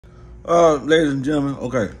Ladies and gentlemen,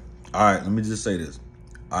 okay. All right, let me just say this.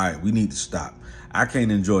 All right, we need to stop. I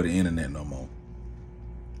can't enjoy the internet no more.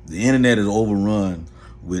 The internet is overrun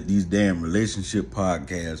with these damn relationship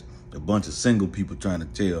podcasts, a bunch of single people trying to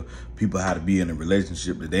tell people how to be in a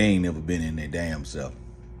relationship that they ain't never been in their damn self.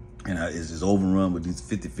 And it's just overrun with these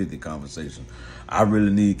 50-50 conversations. I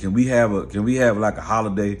really need, can we have like a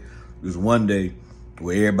holiday, just one day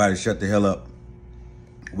where everybody shut the hell up?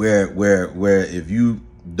 Where if you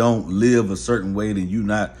don't live a certain way, then you're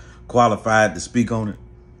not qualified to speak on it.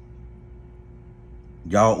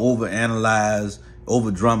 Y'all overanalyze,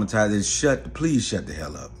 over-dramatize it. Please shut the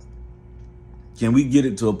hell up. Can we get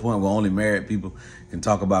it to a point where only married people can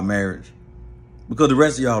talk about marriage? Because the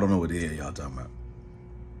rest of y'all don't know what the hell y'all talking about.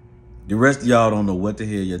 The rest of y'all don't know what the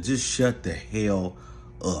hell y'all. Just shut the hell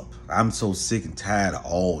up. I'm so sick and tired of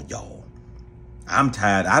all y'all. I'm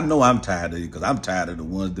tired. I know I'm tired of it because I'm tired of the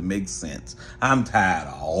ones that make sense. I'm tired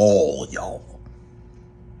of all y'all.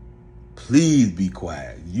 Please be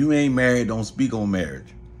quiet. You ain't married, don't speak on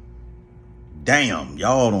marriage. Damn,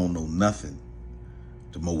 y'all don't know nothing.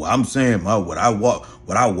 I'm saying what I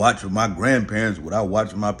watch with my grandparents, what I watch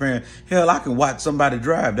with my parents. Hell, I can watch somebody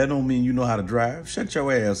drive. That don't mean you know how to drive. Shut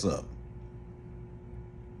your ass up.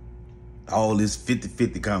 All this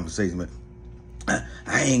 50-50 conversation, man.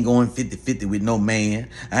 I ain't going 50-50 with no man.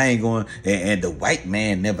 I ain't going, and the white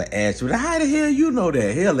man never asked you. How the hell you know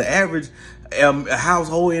that? Hell, the average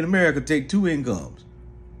household in America take 2 incomes.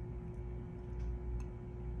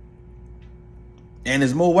 And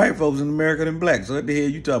there's more white folks in America than black. So what the hell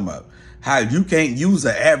you talking about? How you can't use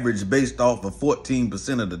an average based off of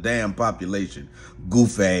 14% of the damn population,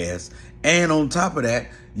 goof ass. And on top of that,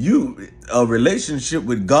 a relationship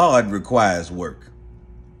with God requires work.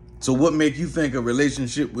 So what make you think a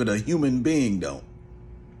relationship with a human being don't?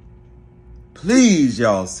 Please,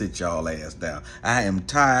 y'all sit y'all ass down. I am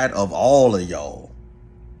tired of all of y'all.